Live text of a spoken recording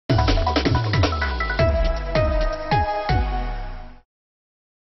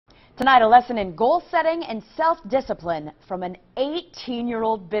Tonight, a lesson in goal setting and self-discipline from an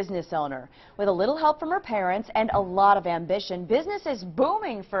 18-year-old business owner. With a little help from her parents and a lot of ambition, business is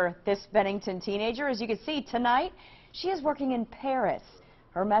booming for this Bennington teenager. As you can see tonight, she is working in Paris.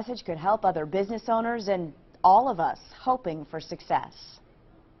 Her message could help other business owners and all of us hoping for success.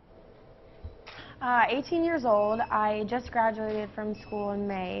 18 years old. I just graduated from school in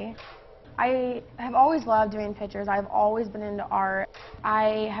May. I have always loved doing pictures. I've always been into art.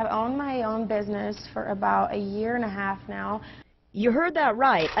 I have owned my own business for about a year and a half now. You heard that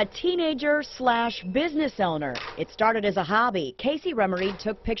right, a teenager slash business owner. It started as a hobby. Casey Remery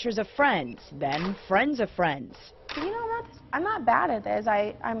took pictures of friends, then friends of friends. You know, I'm not bad at this.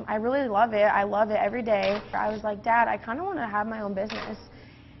 I really love it. I love it every day. I was like, Dad, I kind of want to have my own business.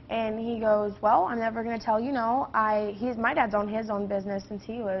 And he goes, well, I'm never going to tell you no. My dad's owned his own business since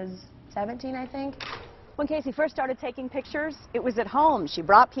he was 17, I think. When Casey first started taking pictures, it was at home. She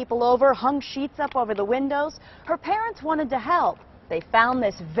brought people over, hung sheets up over the windows. Her parents wanted to help. They found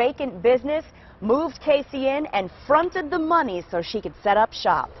this vacant business, moved Casey in, and fronted the money so she could set up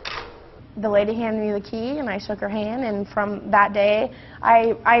shop. The lady handed me the key, and I shook her hand, and from that day,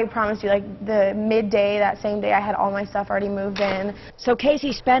 I promise you, like the midday that same day, I had all my stuff already moved in. So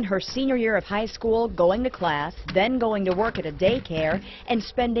Casey spent her senior year of high school going to class, then going to work at a daycare, and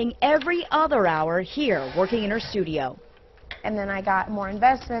spending every other hour here working in her studio. And then I got more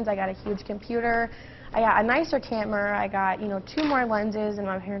investments. I got a huge computer. I got a nicer camera. I got, 2 more lenses, and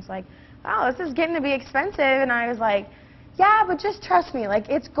my parents were like, wow, this is getting to be expensive. And I was like, yeah, but just trust me, like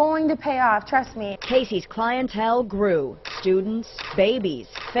it's going to pay off, trust me. Casey's clientele grew. Students, babies,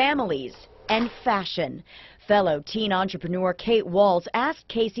 families, and fashion. Fellow teen entrepreneur Kate Walls asked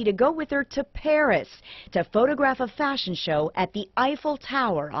Casey to go with her to Paris to photograph a fashion show at the Eiffel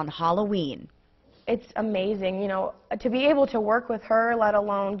Tower on Halloween. It's amazing, to be able to work with her, let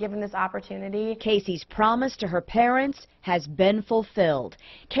alone given this opportunity. Casey's promise to her parents has been fulfilled.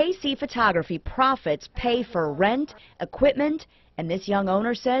 KC Photography profits pay for rent, equipment, and this young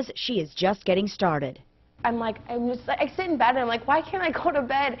owner says she is just getting started. I sit in bed and I'm like, why can't I go to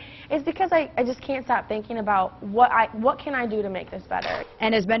bed? It's because I just can't stop thinking about what can I do to make this better.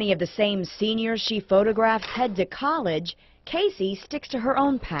 And as many of the same seniors she photographs head to college, Casey sticks to her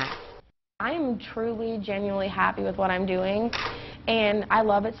own path. I am truly, genuinely happy with what I'm doing, and I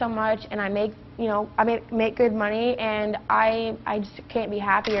love it so much, and I make good money, and I just can't be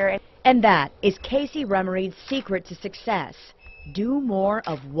happier. And that is Casey Remery's secret to success. Do more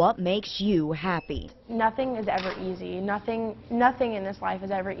of what makes you happy. Nothing is ever easy. Nothing in this life is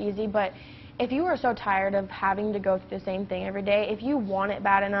ever easy, but if you are so tired of having to go through the same thing every day, if you want it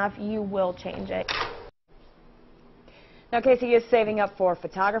bad enough, you will change it. Now, Casey is saving up for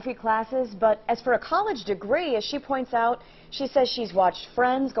photography classes, but as for a college degree, as she points out, she says she's watched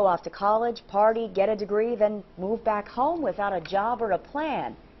friends go off to college, party, get a degree, then move back home without a job or a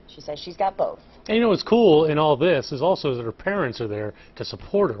plan. She says she's got both. And what's cool in all this is also that her parents are there to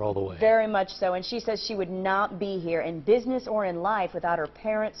support her all the way. Very much so, and she says she would not be here in business or in life without her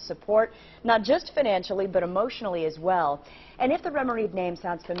parents' support, not just financially, but emotionally as well. And if the Remery name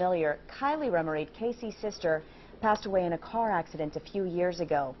sounds familiar, Kylie Remery, Casey's sister, passed away in a car accident a few years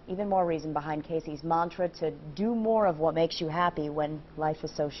ago. Even more reason behind Casey's mantra to do more of what makes you happy when life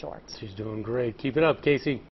is so short. She's doing great. Keep it up, Casey.